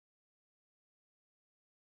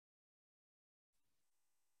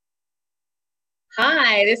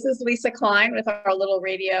Hi, this is Lisa Klein with our little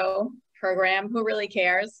radio program, Who Really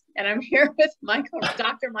Cares? And I'm here with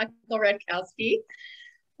Dr. Michael Radkowsky.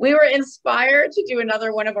 We were inspired to do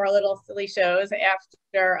another one of our little silly shows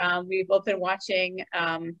after we've both been watching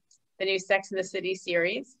the new Sex and the City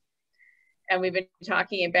series. And we've been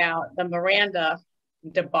talking about the Miranda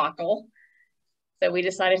debacle. So we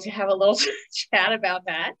decided to have a little chat about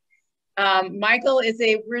that. Michael is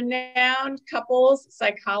a renowned couples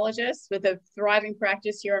psychologist with a thriving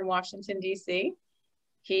practice here in Washington, D.C.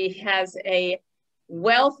 He has a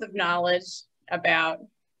wealth of knowledge about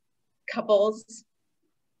couples. Is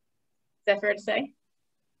that fair to say?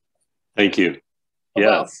 Thank you. A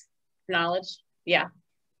wealth of knowledge. Yeah.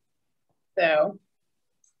 So,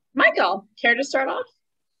 Michael, care to start off?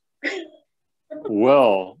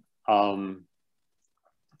 Well,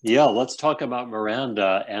 yeah, let's talk about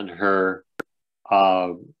Miranda and her,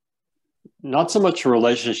 not so much her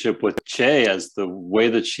relationship with Che as the way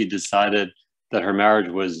that she decided that her marriage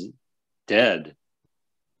was dead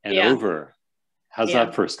and over. How's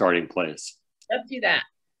that for a starting place? Let's do that.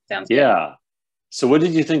 Sounds good. Yeah. So what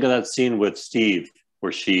did you think of that scene with Steve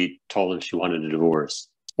where she told him she wanted a divorce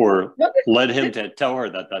or led him to tell her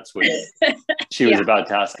that that's what she was about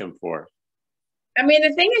to ask him for? I mean,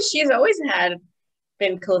 the thing is, she's always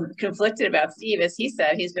been conflicted about Steve. As he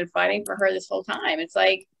said, he's been fighting for her this whole time. It's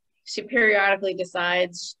like she periodically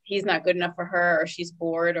decides he's not good enough for her or she's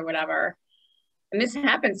bored or whatever. And this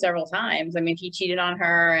happened several times. I mean, he cheated on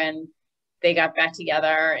her and they got back together.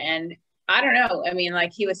 And I don't know. I mean,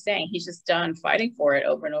 like he was saying, he's just done fighting for it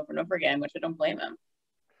over and over and over again, which I don't blame him.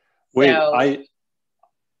 Wait, so,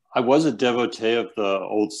 I was a devotee of the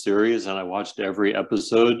old series and I watched every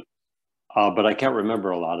episode. But I can't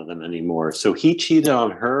remember a lot of them anymore. So he cheated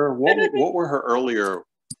on her. What were her earlier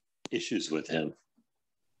issues with him?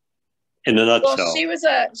 In a nutshell. Well, she was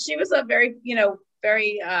a very,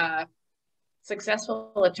 very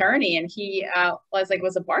successful attorney, and he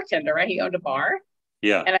was a bartender, right? He owned a bar.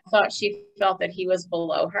 Yeah. And I thought she felt that he was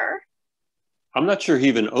below her. I'm not sure he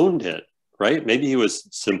even owned it, right? Maybe he was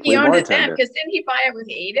simply a bartender. He owned it because didn't he buy it with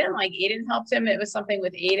Aiden? Like Aiden helped him. It was something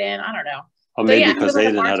with Aiden. I don't know. Oh, maybe because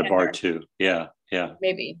Aiden had a bar too. Yeah.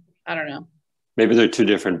 Maybe. I don't know. Maybe they're two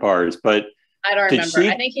different bars, but I don't remember.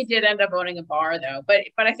 I think he did end up owning a bar though. But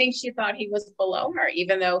I think she thought he was below her,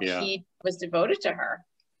 even though he was devoted to her.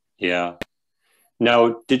 Yeah.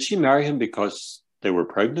 Now, did she marry him because they were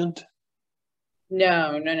pregnant?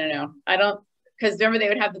 No. I don't, because remember they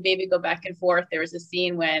would have the baby go back and forth. There was a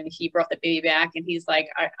scene when he brought the baby back and he's like,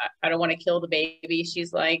 I don't want to kill the baby.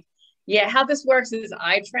 She's like, yeah, how this works is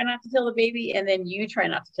I try not to kill the baby and then you try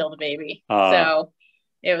not to kill the baby. So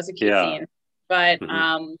it was a cute scene. But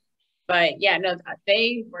yeah, no,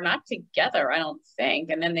 they were not together, I don't think.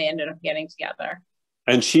 And then they ended up getting together.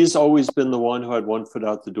 And she's always been the one who had one foot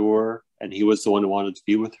out the door and he was the one who wanted to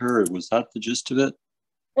be with her. Was that the gist of it?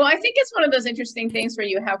 Well, I think it's one of those interesting things where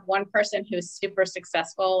you have one person who's super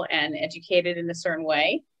successful and educated in a certain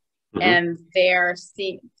way. Mm-hmm. And they're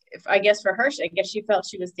seeing, I guess for her, I guess she felt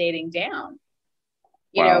she was dating down,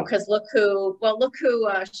 you know, because look who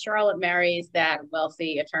Charlotte marries, that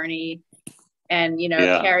wealthy attorney, and,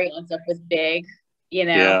 Carrie ends up with Big,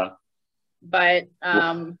 but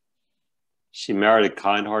she married a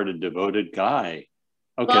kind-hearted, devoted guy.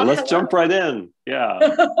 Okay, let's jump right in. Yeah.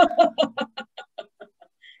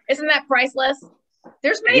 Isn't that priceless?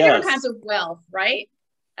 There's many different kinds of wealth, right?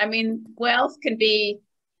 I mean, wealth can be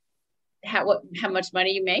how much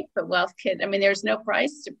money you make, but wealth there's no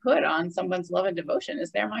price to put on someone's love and devotion.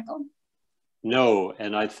 Is there, Michael? No.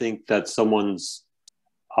 And I think that someone's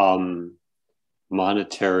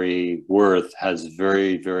monetary worth has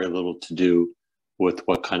very, very little to do with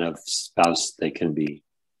what kind of spouse they can be.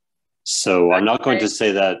 So I'm not going to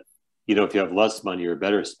say that, if you have less money, you're a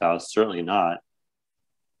better spouse. Certainly not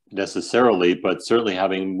necessarily, but certainly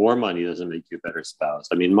having more money doesn't make you a better spouse.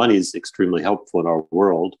 I mean, money is extremely helpful in our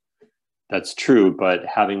world. That's true, but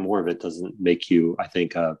having more of it doesn't make you, I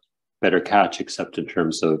think, a better catch, except in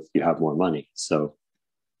terms of you have more money. So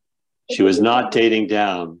she was not dating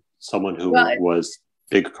down someone who was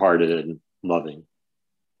big-hearted and loving.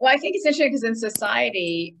 Well, I think it's interesting because in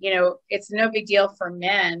society, it's no big deal for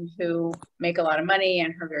men who make a lot of money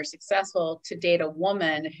and are very successful to date a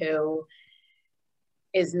woman who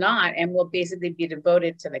is not and will basically be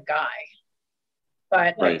devoted to the guy.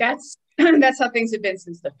 But that's how things have been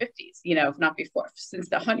since the 50s, if not before, since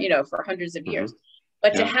for hundreds of years.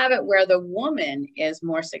 But to have it where the woman is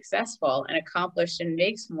more successful and accomplished and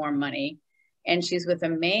makes more money, and she's with a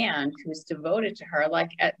man who's devoted to her,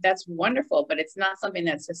 that's wonderful, but it's not something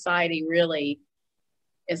that society really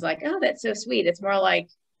is like, oh, that's so sweet. It's more like,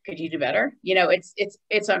 could you do better?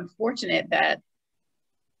 It's unfortunate that,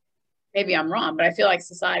 maybe I'm wrong, but I feel like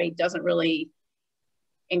society doesn't really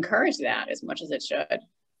encourage that as much as it should.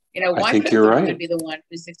 I Why think couldn't you're the right. woman be the one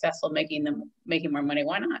who's successful making more money?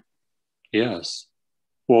 Why not? Yes.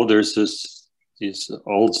 Well, there's these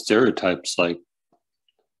old stereotypes like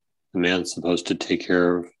the man's supposed to take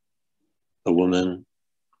care of the woman,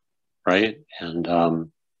 right? And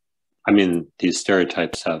I mean, these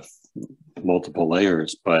stereotypes have multiple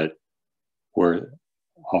layers, but we're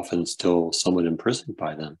often still somewhat imprisoned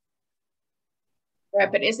by them. Right,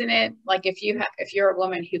 but isn't it like if you're a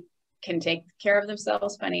woman who can take care of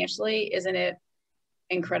themselves financially, isn't it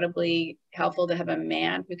incredibly helpful to have a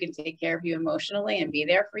man who can take care of you emotionally and be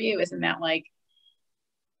there for you? Isn't that like,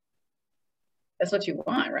 that's what you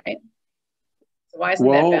want, right? So why isn't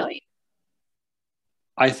that valued?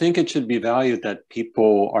 I think it should be valued that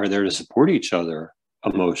people are there to support each other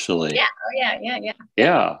emotionally. Yeah. Oh, yeah.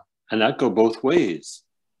 Yeah, and that go both ways.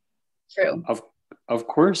 True. Of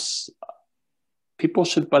course, people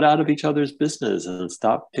should butt out of each other's business and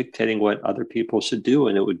stop dictating what other people should do.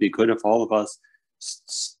 And it would be good if all of us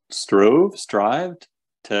strived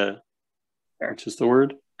to, which is the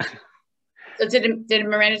word? So did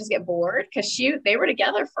Miranda just get bored? Because they were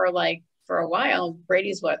together for a while.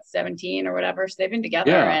 Brady's 17 or whatever. So they've been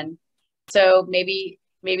together. Yeah. And so maybe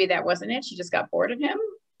that wasn't it. She just got bored of him.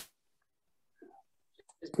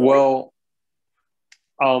 Well,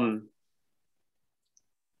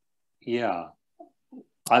 yeah.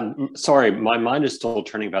 I'm sorry, my mind is still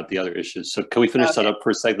turning about the other issues. So can we finish that up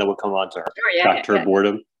for a second? Then we'll come on to her. Sure, back to her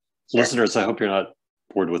boredom. Sure. Listeners, I hope you're not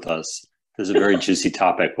bored with us. This is a very juicy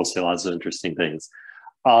topic. We'll say lots of interesting things.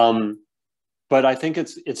 But I think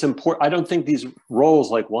it's important. I don't think these roles,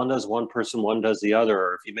 like one does one person, one does the other,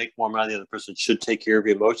 or if you make more money, the other person should take care of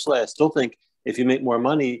you emotionally. I still think if you make more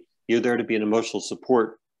money, you're there to be an emotional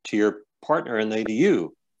support to your partner and they to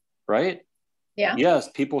you, right? Yeah. Yes,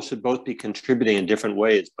 people should both be contributing in different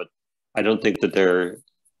ways, but I don't think that there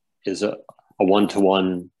is a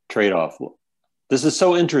one-to-one trade-off. This is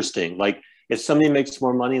so interesting. Like if somebody makes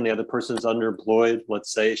more money and the other person's underemployed,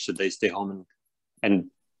 let's say, should they stay home and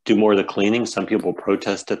do more of the cleaning? Some people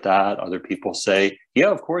protest at that. Other people say, yeah,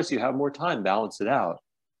 of course, you have more time, balance it out.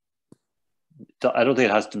 I don't think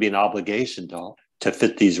it has to be an obligation to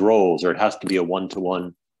fit these roles, or it has to be a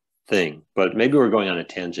one-to-one thing. But maybe we're going on a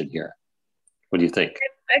tangent here. What do you think?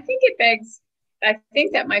 I think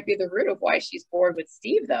that might be the root of why she's bored with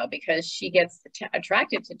Steve, though, because she gets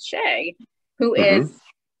attracted to Che, who is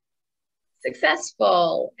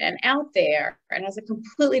successful and out there and has a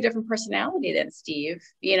completely different personality than Steve.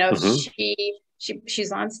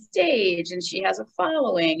 She's on stage and she has a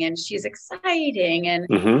following and she's exciting. And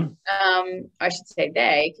I should say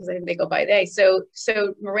they, because I think they go by they. So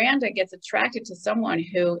Miranda gets attracted to someone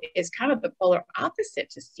who is kind of the polar opposite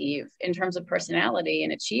to Steve in terms of personality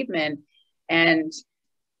and achievement. And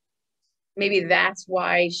maybe that's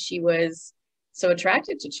why she was so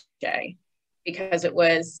attracted to Che, because it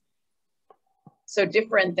was so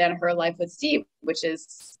different than her life with Steve, which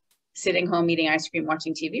is sitting home, eating ice cream,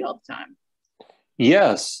 watching TV all the time.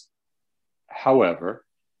 Yes. However,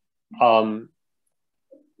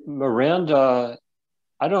 Miranda,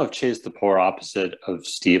 I don't know if Che's the polar opposite of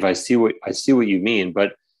Steve. I see what you mean,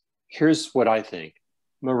 but here's what I think.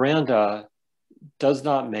 Miranda does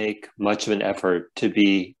not make much of an effort to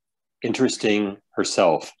be interesting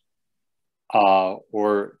herself,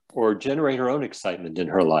 or generate her own excitement in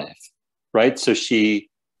her life, right? So she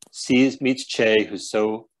meets Che, who's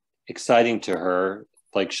so exciting to her,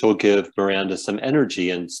 like she'll give Miranda some energy,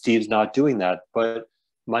 and Steve's not doing that. But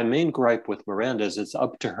my main gripe with Miranda is it's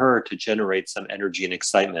up to her to generate some energy and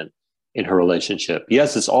excitement in her relationship.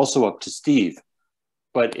 Yes, it's also up to Steve,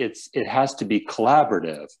 but it has to be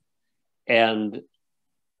collaborative. And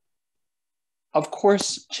of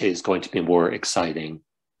course, Che is going to be more exciting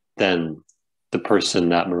than the person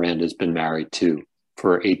that Miranda's been married to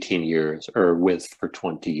for 18 years or with for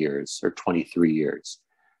 20 years or 23 years.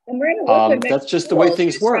 That's just the way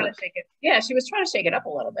things work. She was trying to shake it up a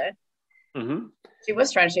little bit. Mm-hmm. She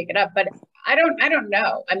was trying to shake it up, but I don't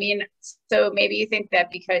know. I mean, so maybe you think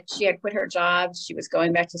that because she had quit her job, she was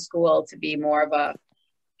going back to school to be more of a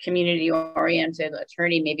community-oriented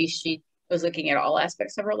attorney. Maybe she was looking at all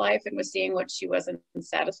aspects of her life and was seeing what she wasn't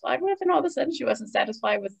satisfied with, and all of a sudden she wasn't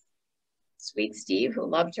satisfied with sweet Steve, who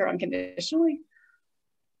loved her unconditionally.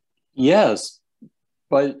 Yes,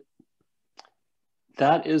 but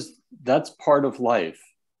that's part of life.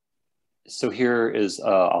 So here is,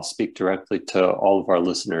 I'll speak directly to all of our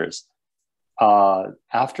listeners.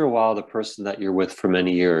 After a while, the person that you're with for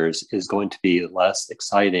many years is going to be less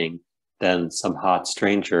exciting than some hot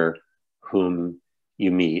stranger whom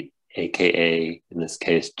you meet, AKA, in this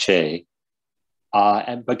case, Che.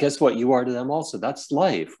 But guess what? You are to them also. That's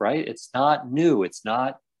life, right? It's not new. It's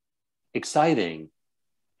not exciting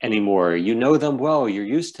anymore. You know them well. You're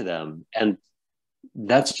used to them. And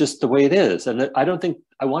that's just the way it is. And I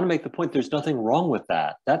want to make the point, there's nothing wrong with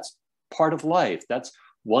that. That's part of life. That's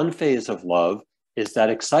one phase of love, is that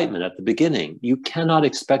excitement at the beginning. You cannot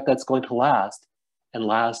expect that's going to last and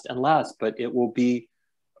last and last, but it will be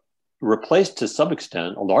replaced to some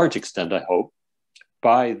extent, a large extent, I hope,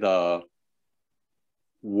 by the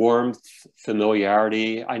warmth,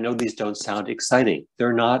 familiarity. I know these don't sound exciting.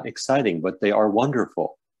 They're not exciting, but they are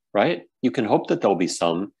wonderful, right? You can hope that there'll be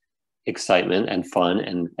some excitement and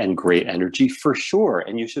fun and great energy for sure.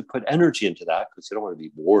 And you should put energy into that because you don't want to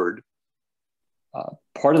be bored.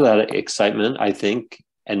 Part of that excitement, I think,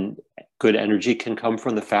 and good energy can come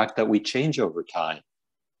from the fact that we change over time,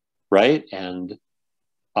 right? And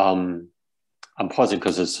I'm pausing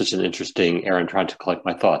because it's such an interesting era and trying to collect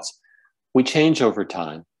my thoughts. We change over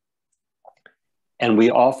time, and we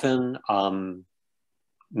often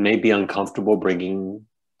may be uncomfortable bringing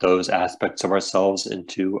those aspects of ourselves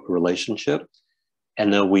into a relationship.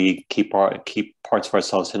 And then we keep parts of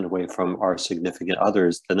ourselves hidden away from our significant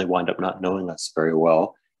others. Then they wind up not knowing us very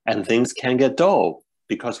well. And things can get dull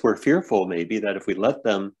because we're fearful maybe that if we let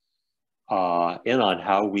them in on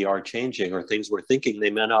how we are changing or things we're thinking, they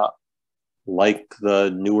may not like the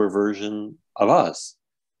newer version of us.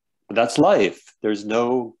 But that's life. There's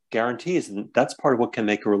no guarantees. And that's part of what can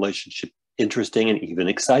make a relationship interesting and even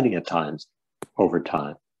exciting at times over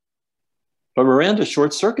time. But Miranda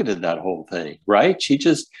short-circuited that whole thing, right? She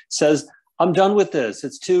just says, I'm done with this.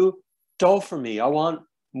 It's too dull for me. I want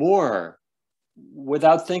more,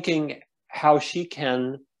 without thinking how she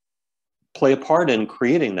can play a part in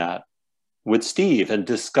creating that with Steve and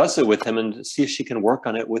discuss it with him and see if she can work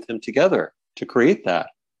on it with him together to create that.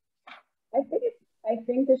 I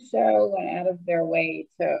think the show went out of their way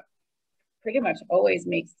to pretty much always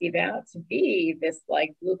make Steve out to be this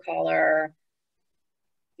like blue collar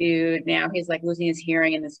dude. Now he's like losing his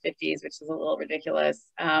hearing in his 50s, which is a little ridiculous.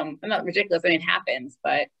 Not ridiculous, I mean, it happens,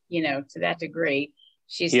 but you know, to that degree,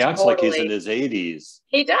 he acts like he's in his 80s.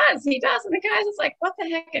 He does. And the guy's just like, what the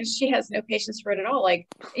heck? And she has no patience for it at all. Like,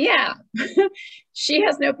 yeah, she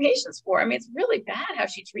has no patience for it. I mean, it's really bad how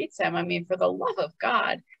she treats him. I mean, for the love of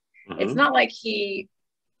God, it's not like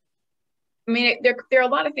there are a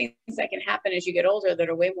lot of things that can happen as you get older that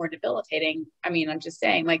are way more debilitating. I mean, I'm just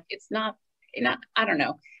saying, like, it's not, I don't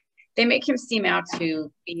know. They make him seem out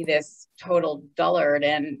to be this total dullard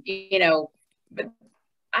and, you know, but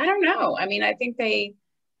I don't know. I mean, I think they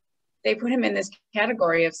put him in this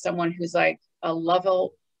category of someone who's like a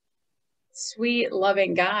lovable, sweet,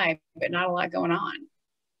 loving guy, but not a lot going on.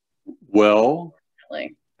 Well,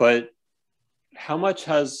 really. But how much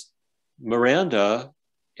has Miranda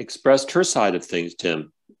expressed her side of things to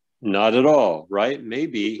him? Not at all, right?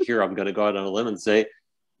 Maybe here I'm going to go out on a limb and say,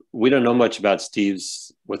 we don't know much about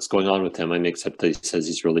what's going on with him. I mean, except that he says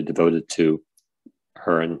he's really devoted to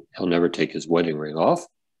her and he'll never take his wedding ring off.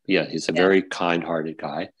 Yeah, he's a very kind-hearted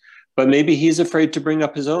guy. But maybe he's afraid to bring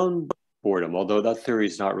up his own boredom, although that theory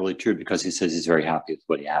is not really true because he says he's very happy with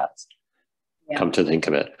what he has, come to think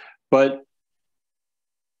of it. But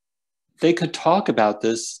they could talk about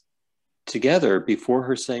this together before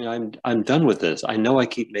her saying, I'm done with this. I know I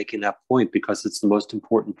keep making that point because it's the most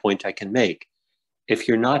important point I can make. If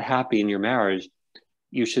you're not happy in your marriage,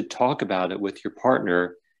 you should talk about it with your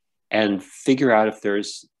partner and figure out if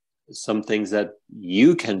there's some things that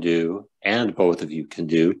you can do and both of you can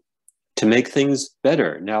do to make things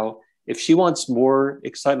better. Now, if she wants more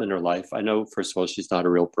excitement in her life, I know, first of all, she's not a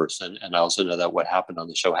real person. And I also know that what happened on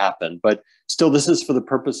the show happened. But still, this is for the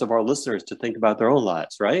purpose of our listeners to think about their own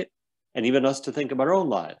lives, right? And even us to think about our own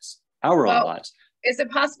lives, own lives. Is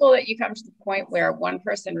it possible that you come to the point where one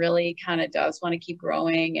person really kind of does want to keep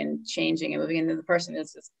growing and changing and moving, and the person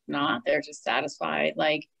is just not? They're just satisfied.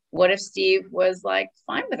 Like, what if Steve was like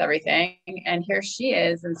fine with everything, and here she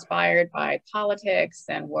is inspired by politics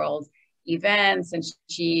and world events, and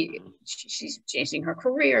she's changing her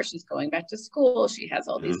career. She's going back to school. She has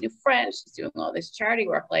all these new friends. She's doing all this charity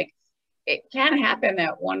work. Like, it can happen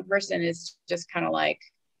that one person is just kind of like,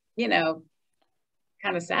 you know,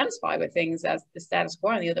 kind of satisfied with things as the status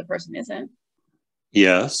quo and the other person isn't.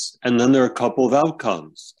 Yes. And then there are a couple of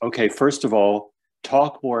outcomes. Okay, first of all,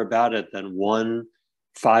 talk more about it than 1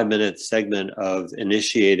 5-minute segment of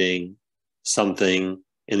initiating something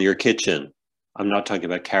in your kitchen. I'm not talking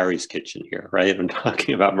about Carrie's kitchen here, right? I'm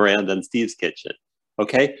talking about Miranda and Steve's kitchen.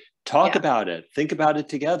 Okay, talk about it. Think about it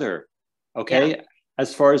together. Okay,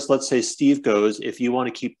 as far as, let's say, Steve goes, if you want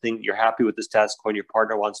to keep things, you're happy with the status quo and your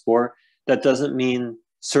partner wants more, that doesn't mean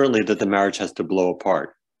certainly that the marriage has to blow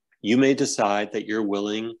apart. You may decide that you're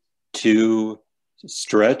willing to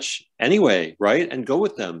stretch anyway, right? And go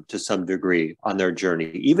with them to some degree on their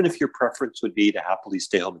journey, even if your preference would be to happily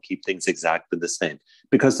stay home and keep things exactly the same,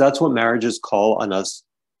 because that's what marriages call on us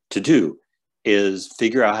to do, is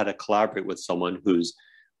figure out how to collaborate with someone who's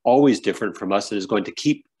always different from us and is going to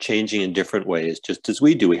keep changing in different ways, just as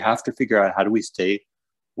we do. We have to figure out, how do we stay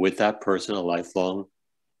with that person, a lifelong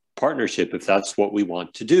partnership, if that's what we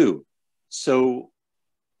want to do. So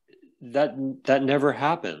that never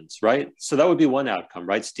happens, right? So that would be one outcome,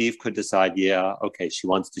 right? Steve could decide, yeah, okay, she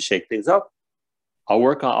wants to shake things up.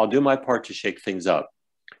 I'll do my part to shake things up.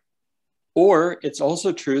 Or it's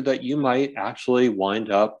also true that you might actually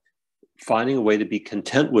wind up finding a way to be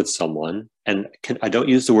content with someone. And I don't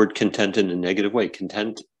use the word content in a negative way.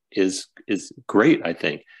 Content is great, I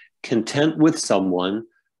think. Content with someone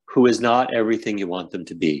who is not everything you want them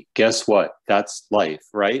to be. Guess what? That's life,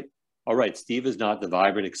 right? All right, Steve is not the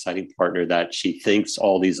vibrant, exciting partner that she thinks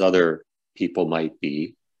all these other people might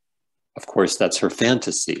be. Of course, that's her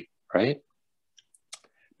fantasy, right?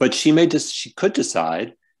 But she could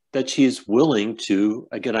decide that she's willing to,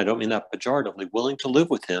 again, I don't mean that pejoratively, willing to live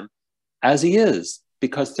with him as he is,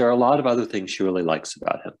 because there are a lot of other things she really likes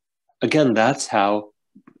about him. Again, that's how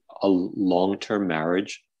a long-term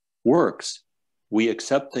marriage works. We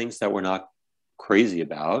accept things that we're not crazy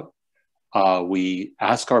about. We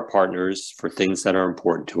ask our partners for things that are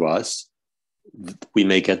important to us. We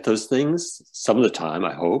may get those things some of the time,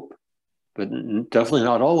 I hope, but definitely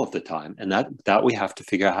not all of the time. And that we have to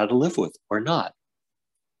figure out how to live with or not.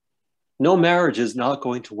 No marriage is not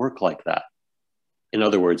going to work like that. In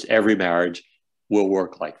other words, every marriage will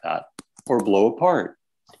work like that or blow apart.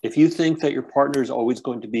 If you think that your partner is always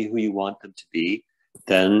going to be who you want them to be,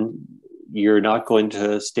 then you're not going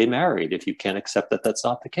to stay married if you can't accept that that's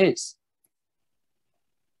not the case.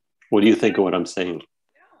 What do you think of what I'm saying?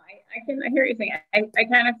 No, I hear you saying. I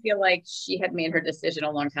kind of feel like she had made her decision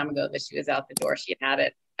a long time ago that she was out the door. She had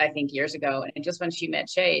it, I think, years ago. And just when she met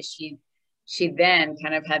Shay, she then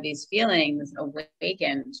kind of had these feelings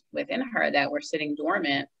awakened within her that were sitting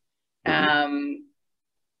dormant. Mm-hmm.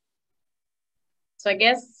 So I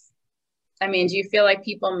guess, I mean, do you feel like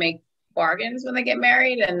people make bargains when they get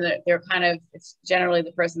married and they're kind of, it's generally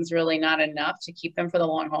the person's really not enough to keep them for the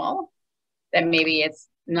long haul? That maybe it's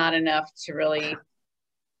not enough to really,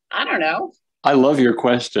 I don't know. I love your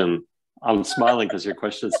question. I'm smiling because your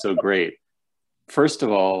question is so great. First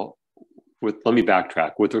of all, let me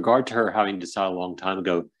backtrack. With regard to her having decided a long time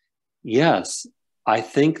ago, yes, I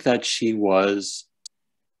think that she was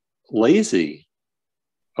lazy.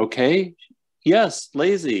 Okay? Yes,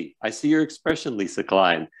 lazy. I see your expression, Lisa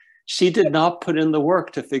Klein. She did not put in the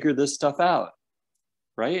work to figure this stuff out,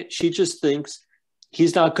 right? She just thinks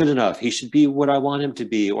he's not good enough. He should be what I want him to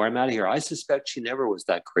be, or I'm out of here. I suspect she never was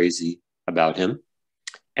that crazy about him.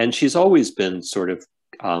 And she's always been sort of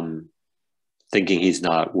thinking he's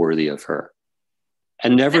not worthy of her.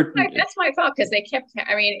 And never. That's my thought, because they kept,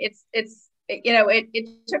 I mean,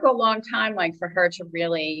 it took a long time, like, for her to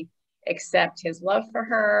really accept his love for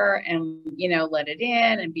her and, let it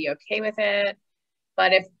in and be okay with it.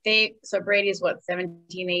 But so Brady's what,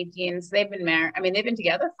 17, 18, so they've been married. I mean, they've been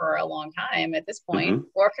together for a long time at this point. Mm-hmm.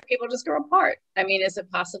 Or can people just grow apart? I mean, is it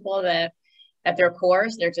possible that at their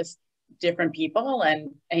cores, they're just different people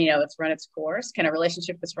and it's run its course? Can a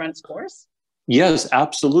relationship just run its course? Yes,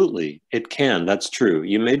 absolutely. It can. That's true.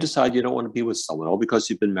 You may decide you don't want to be with someone. All because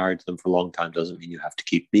you've been married to them for a long time doesn't mean you have to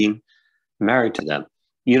keep being married to them.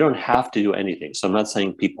 You don't have to do anything. So I'm not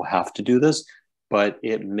saying people have to do this, but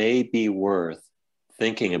it may be worth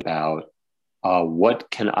thinking about what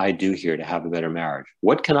can I do here to have a better marriage?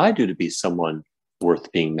 What can I do to be someone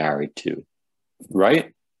worth being married to?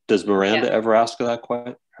 Right? Does Miranda ever ask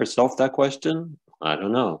herself that question? I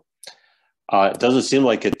don't know. It doesn't seem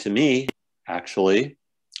like it to me, actually.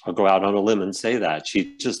 I'll go out on a limb and say that.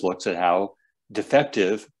 She just looks at how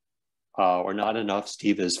defective or not enough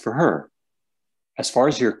Steve is for her. As far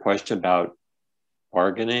as your question about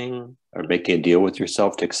bargaining or making a deal with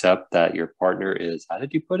yourself to accept that your partner is, how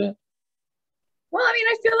did you put it? Well, I mean,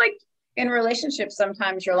 I feel like in relationships,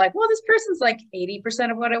 sometimes you're like, well, this person's like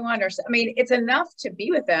 80% of what I want. Or I mean, it's enough to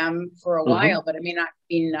be with them for a while, but it may not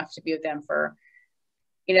be enough to be with them for,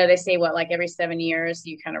 they say like every 7 years,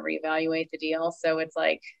 you kind of reevaluate the deal. So it's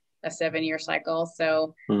like a 7-year cycle.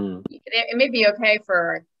 So it may be okay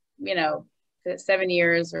for, 7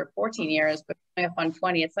 years or 14 years, but coming up on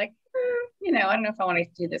 20, it's like, I don't know if I want to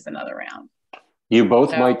do this another round. You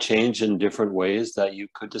both So, might change in different ways that you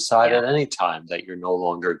could decide at any time that you're no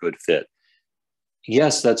longer a good fit.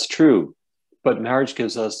 Yes, that's true. But marriage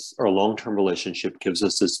gives us, or a long-term relationship gives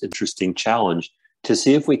us this interesting challenge to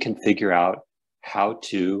see if we can figure out how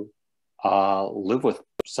to live with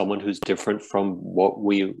someone who's different from what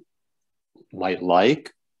we might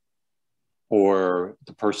like, or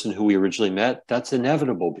the person who we originally met. That's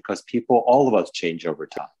inevitable because people, all of us, change over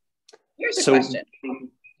time. here's a question.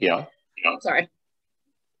 Yeah. Sorry.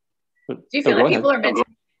 Do you feel like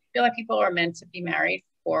people are meant to be married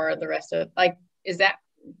for the rest of, like, is that,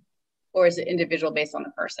 or is it individual based on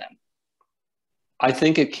the person? I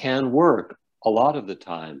think it can work a lot of the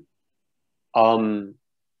time.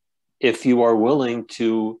 If you are willing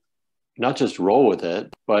to not just roll with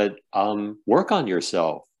it, but work on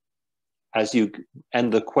yourself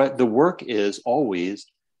and the work is always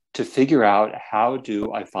to figure out, how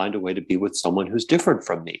do I find a way to be with someone who's different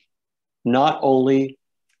from me? Not only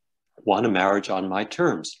want a marriage on my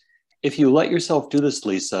terms. If you let yourself do this,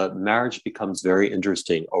 Lisa, marriage becomes very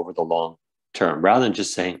interesting over the long term, rather than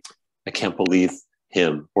just saying, I can't believe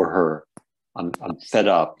him or her. I'm fed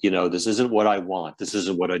up. This isn't what I want. This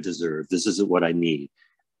isn't what I deserve. This isn't what I need.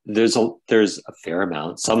 There's a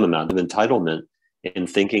some amount of entitlement in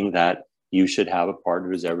thinking that you should have a partner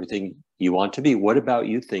who's everything you want to be. What about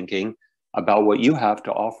you thinking about what you have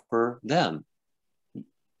to offer them?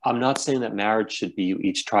 I'm not saying that marriage should be you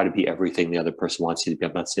each try to be everything the other person wants you to be.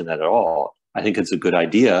 I'm not saying that at all. I think it's a good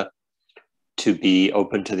idea to be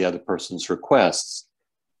open to the other person's requests.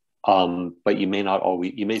 But you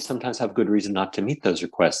may sometimes have good reason not to meet those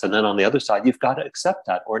requests. And then on the other side, you've got to accept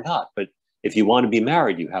that or not. But if you want to be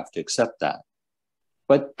married, you have to accept that.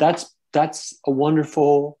 But that's a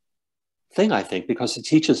wonderful thing, I think, because it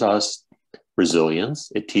teaches us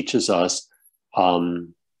resilience. It teaches us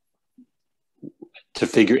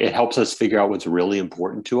it helps us figure out what's really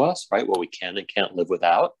important to us, right? What we can and can't live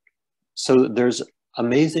without. So there's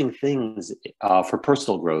amazing things for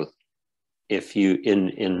personal growth if you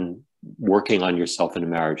in working on yourself in a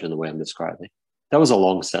marriage in the way I'm describing. That was a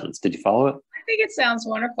long sentence. Did you follow it? I think it sounds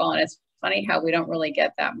wonderful, and it's funny how we don't really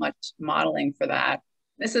get that much modeling for that.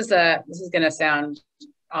 This is going to sound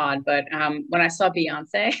odd, but when I saw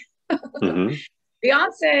Beyonce, mm-hmm.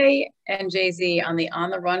 Beyonce and Jay-Z on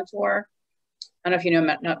the Run tour, I don't know if you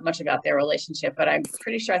know not much about their relationship, but I'm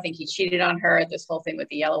pretty sure, I think he cheated on her, this whole thing with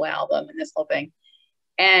the Yellow Album and this whole thing.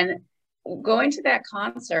 And going to that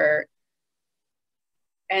concert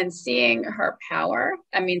and seeing her power,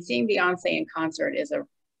 seeing Beyonce in concert is an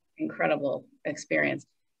incredible experience,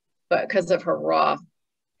 but because of her raw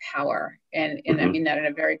power. And mm-hmm. I mean that in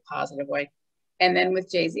a very positive way. And then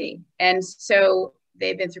with Jay-Z. And so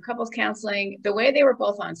they've been through couples counseling, the way they were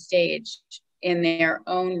both on stage in their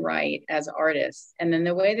own right as artists. And then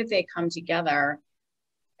the way that they come together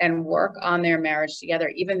and work on their marriage together,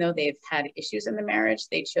 even though they've had issues in the marriage,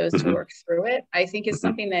 they chose mm-hmm. to work through it. I think is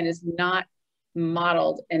something that is not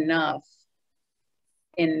modeled enough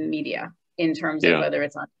in media in terms of whether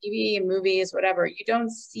it's on TV, movies, whatever. You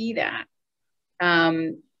don't see that.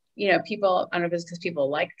 People, I don't know if it's because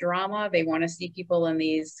people like drama. They want to see people in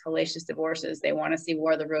these hellacious divorces. They want to see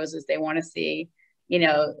War of the Roses. They want to see, they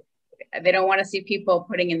don't want to see people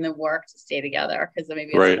putting in the work to stay together because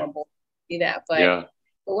maybe it's more bold to see that. But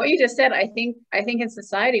what you just said, I think in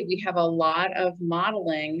society, we have a lot of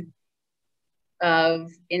modeling of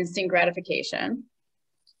instant gratification.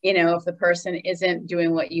 If the person isn't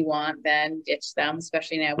doing what you want, then ditch them,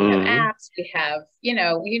 especially now we have apps, we have,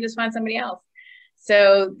 we can just find somebody else.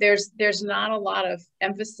 So there's not a lot of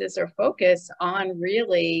emphasis or focus on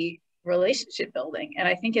really relationship building. And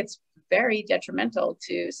I think it's very detrimental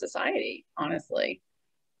to society, honestly.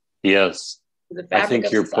 Yes. I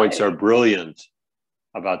think your points are brilliant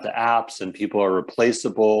about the apps, and people are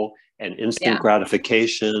replaceable, and instant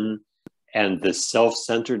gratification, and the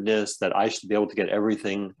self-centeredness that I should be able to get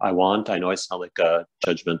everything I want. I know I sound like a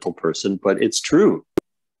judgmental person, but it's true.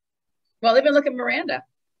 Well, even look at Miranda.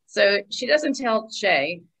 So she doesn't tell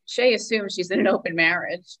Shay. Shay assumes she's in an open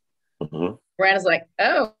marriage. Mm-hmm. Miranda's like,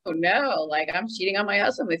 oh, no, like I'm cheating on my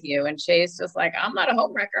husband with you. And Shay's just like, I'm not a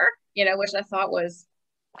homewrecker, which I thought was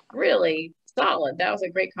really solid. That was a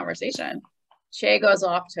great conversation. Shay goes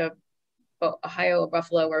off to Ohio or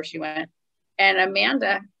Buffalo, where she went. And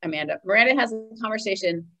Miranda has a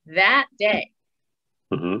conversation that day,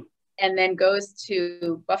 mm-hmm. and then goes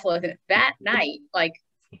to Buffalo that night, like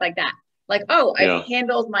that. Like, I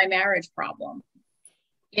handled my marriage problem.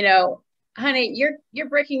 Honey, you're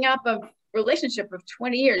breaking up a relationship of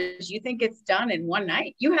 20 years. You think it's done in one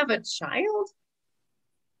night? You have a child.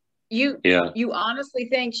 You honestly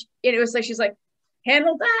think it was like, she's like,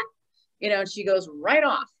 handle that. and she goes right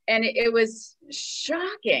off. And it was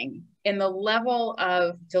shocking in the level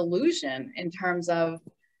of delusion in terms of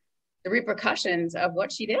the repercussions of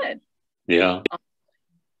what she did. Yeah.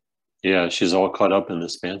 Yeah. She's all caught up in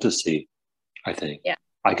this fantasy, I think. Yeah.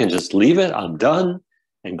 I can just leave it. I'm done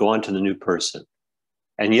and go on to the new person.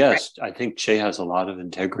 And yes, right. I think Che has a lot of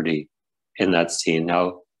integrity in that scene.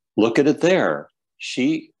 Now, look at it there.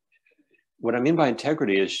 What I mean by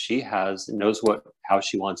integrity is she knows how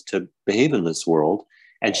she wants to behave in this world.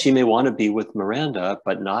 And she may want to be with Miranda,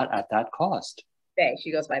 but not at that cost. They.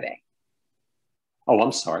 She goes by they. Oh,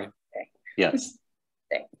 I'm sorry. They. Yes.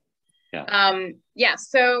 They. Yeah. Yeah.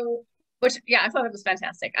 So, I thought that was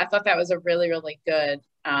fantastic. I thought that was a really, really good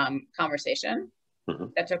conversation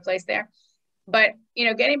that took place there. But,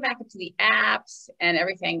 getting back into the apps and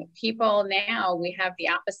everything, people now, we have the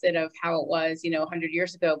opposite of how it was, 100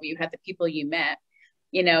 years ago, where you had the people you met.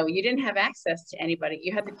 You didn't have access to anybody.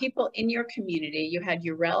 You had the people in your community. You had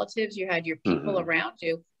your relatives. You had your people around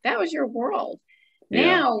you. That was your world. Yeah.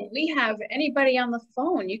 Now we have anybody on the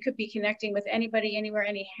phone. You could be connecting with anybody, anywhere,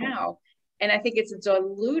 anyhow. And I think it's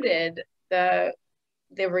diluted the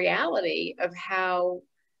reality of how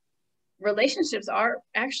relationships are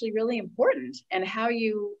actually really important, and how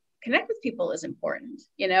you connect with people is important,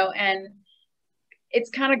 and it's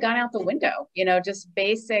kind of gone out the window, just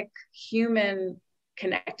basic human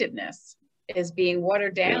connectedness is being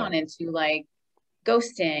watered down into like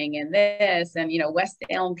ghosting and this and, West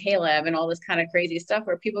Elm Caleb and all this kind of crazy stuff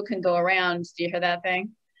where people can go around. Do you hear that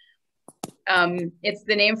thing? It's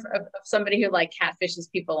the name of somebody who like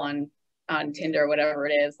catfishes people on Tinder or whatever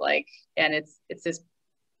it is, like, and it's this,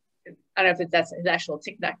 I don't know if that's his actual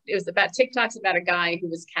TikTok. It was about TikToks about a guy who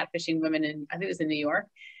was catfishing women I think it was in New York.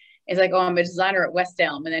 It's like, oh, I'm a designer at West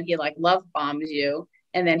Elm. And then he like love bombs you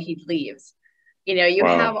and then he leaves. You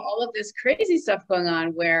have all of this crazy stuff going on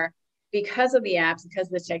where because of the apps, because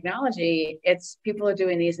of the technology, people are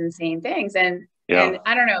doing these insane things. And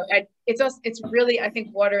I don't know, it's really, I think,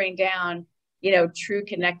 watering down, true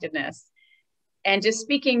connectedness. And just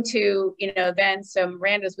speaking to, then so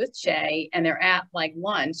Miranda's with Che and they're at like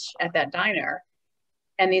lunch at that diner.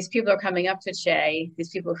 And these people are coming up to Che, these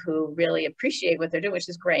people who really appreciate what they're doing, which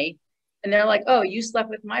is great. And they're like, oh, you slept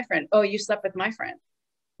with my friend. Oh, you slept with my friend.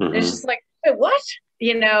 And it's just like, wait, what?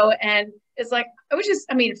 And it's like, which is,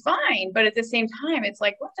 I mean, fine. But at the same time, it's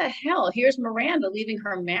like, what the hell? Here's Miranda leaving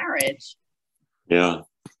her marriage. Yeah.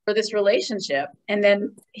 For this relationship. And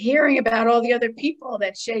then hearing about all the other people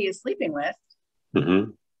that Che is sleeping with.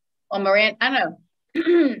 Well, Miranda, I don't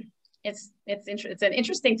know. It's an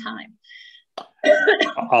interesting time.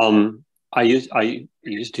 I used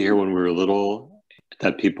to hear when we were little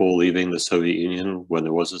that people leaving the Soviet Union, when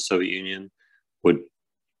there was a Soviet Union, would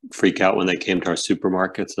freak out when they came to our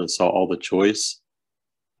supermarkets and saw all the choice.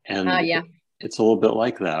 And it's a little bit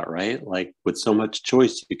like that, right? Like with so much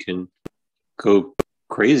choice, you can go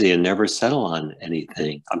crazy and never settle on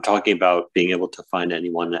anything. I'm talking about being able to find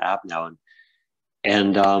anyone in the app now,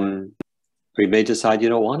 and we may decide you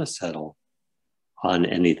don't want to settle on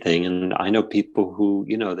anything. And I know people who,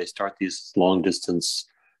 they start these long distance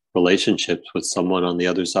relationships with someone on the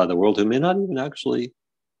other side of the world who may not even actually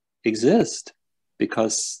exist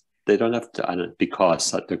because they don't have to,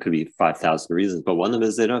 because there could be 5,000 reasons, but one of them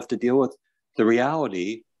is they don't have to deal with the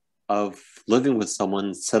reality of living with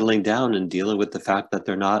someone, settling down and dealing with the fact that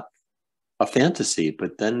they're not a fantasy.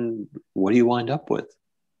 But then what do you wind up with?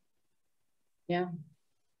 Yeah.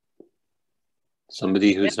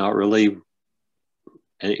 Somebody who's not really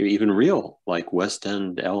even real, like West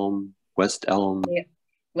Elm. Yeah.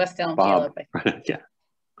 West Elm Bob. Caleb. Yeah.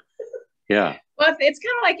 Yeah. Well, it's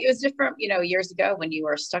kind of like it was different, years ago when you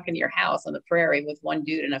were stuck in your house on the prairie with one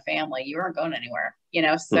dude and a family. You weren't going anywhere,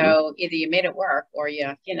 so either you made it work or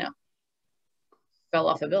you fell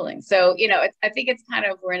off a building. So, I think it's kind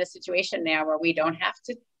of, we're in a situation now where we don't have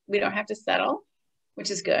to settle, which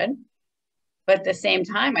is good. But at the same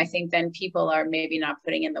time, I think then people are maybe not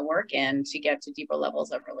putting in the work in to get to deeper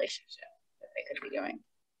levels of relationship that they could be doing.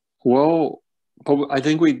 Well, but I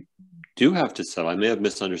think we do have to settle. I may have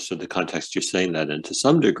misunderstood the context you're saying that in. To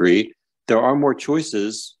some degree, there are more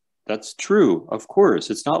choices. That's true. Of course.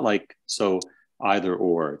 It's not like, so either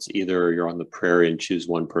or. It's either you're on the prairie and choose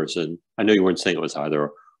one person. I know you weren't saying it was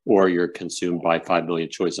either, or you're consumed by 5 million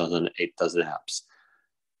choices on 8 dozen apps.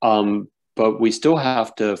 But we still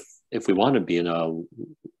have to, if we want to be in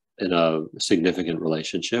a significant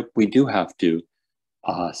relationship, we do have to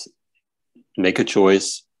make a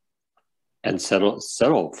choice and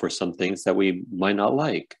settle for some things that we might not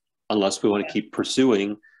like, unless we want to keep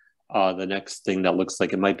pursuing the next thing that looks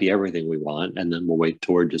like it might be everything we want, and then we'll wait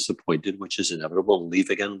till we're disappointed, which is inevitable, and leave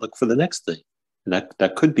again and look for the next thing. And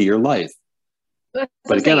that could be your life. But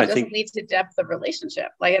again, it doesn't lead to depth of relationship.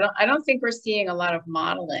 Like I don't think we're seeing a lot of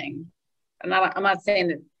modeling. I'm not saying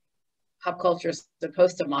that pop culture is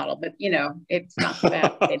supposed to model, but it's not so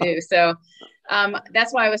bad they do. So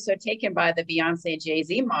that's why I was so taken by the Beyonce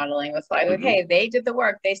Jay-Z modeling. It was like, okay, they did the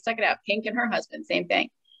work, they stuck it out. Pink and her husband, same thing.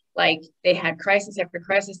 Like they had crisis after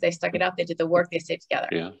crisis, they stuck it out, they did the work, they stayed together.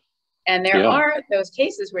 Yeah. And there are those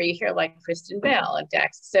cases where you hear like Kristen Bell and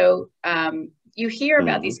Dex. So you hear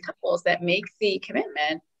about these couples that make the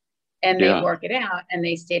commitment and they work it out and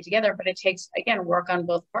they stay together, but it takes, again, work on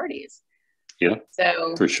both parties. Yeah.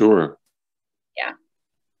 So for sure. Yeah.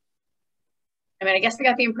 I mean, I guess I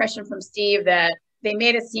got the impression from Steve that they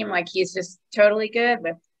made it seem like he's just totally good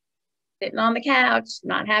with sitting on the couch,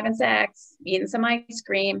 not having sex, eating some ice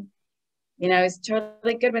cream. He's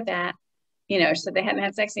totally good with that. So they hadn't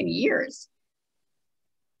had sex in years.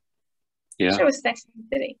 Yeah. It was Sex in the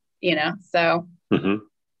City, so. Mm-hmm.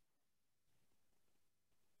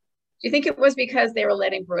 Do you think it was because they were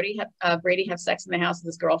letting Brady have sex in the house with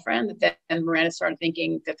his girlfriend that then Miranda started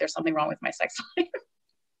thinking that there's something wrong with my sex life?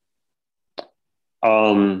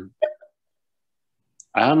 I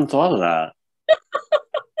hadn't thought of that.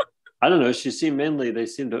 I don't know. She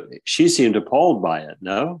seemed appalled by it.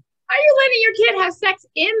 No? Are you letting your kid have sex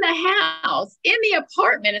in the house, in the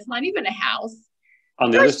apartment? It's not even a house. On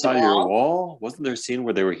the other side of your wall? Wasn't there a scene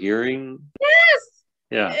where they were hearing? Yes.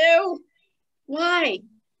 Yeah. Ew. Why?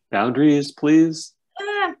 Boundaries, please.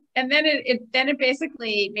 And then it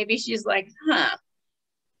basically, maybe she's like,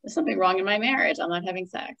 there's something wrong in my marriage. I'm not having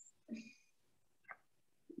sex.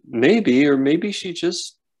 Maybe, or maybe she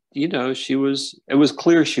just, it was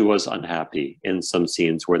clear she was unhappy in some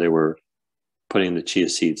scenes where they were putting the chia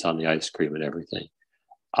seeds on the ice cream and everything.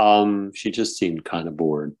 She just seemed kind of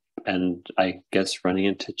bored. And I guess running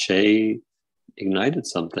into Che ignited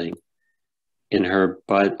something in her.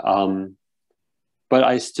 But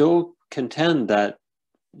I still contend that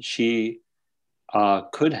she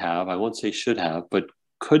could have, I won't say should have, but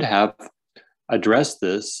could have addressed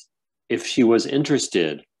this if she was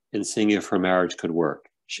interested in seeing if her marriage could work.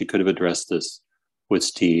 She could have addressed this with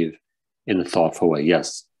Steve in a thoughtful way.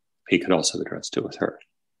 Yes, he could also have addressed it with her,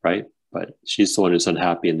 right? But she's the one who's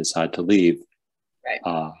unhappy and decided to leave.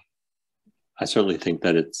 Right. I certainly think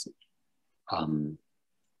that it's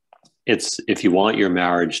if you want your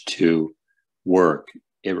marriage to work,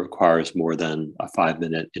 it requires more than a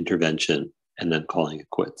 5-minute intervention and then calling it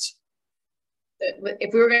quits.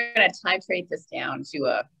 If we were going to titrate this down to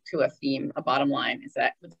a theme, a bottom line,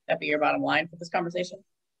 would that be your bottom line for this conversation?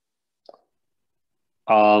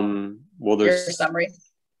 Well, there's your summary.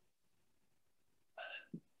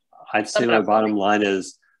 I'd say my bottom line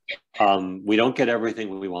is we don't get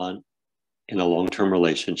everything we want in a long-term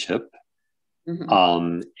relationship.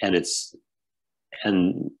 Mm-hmm.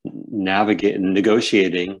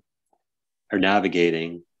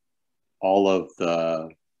 Navigating all of the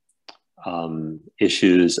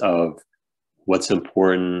issues of what's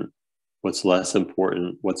important, what's less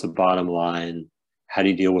important, what's a bottom line, how do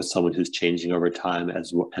you deal with someone who's changing over time, and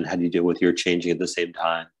how do you deal with your changing at the same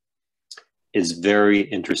time, is very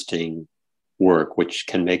interesting work, which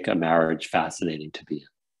can make a marriage fascinating to be in.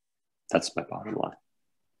 That's my bottom line.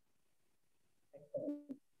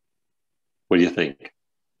 What do you think?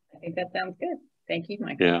 I think that sounds good. Thank you,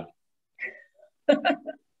 Michael. Yeah.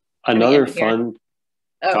 Another fun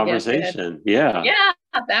conversation. Yeah,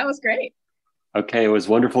 that was great. Okay, it was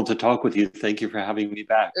wonderful to talk with you. Thank you for having me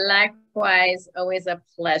back. Likewise, always a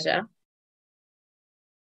pleasure.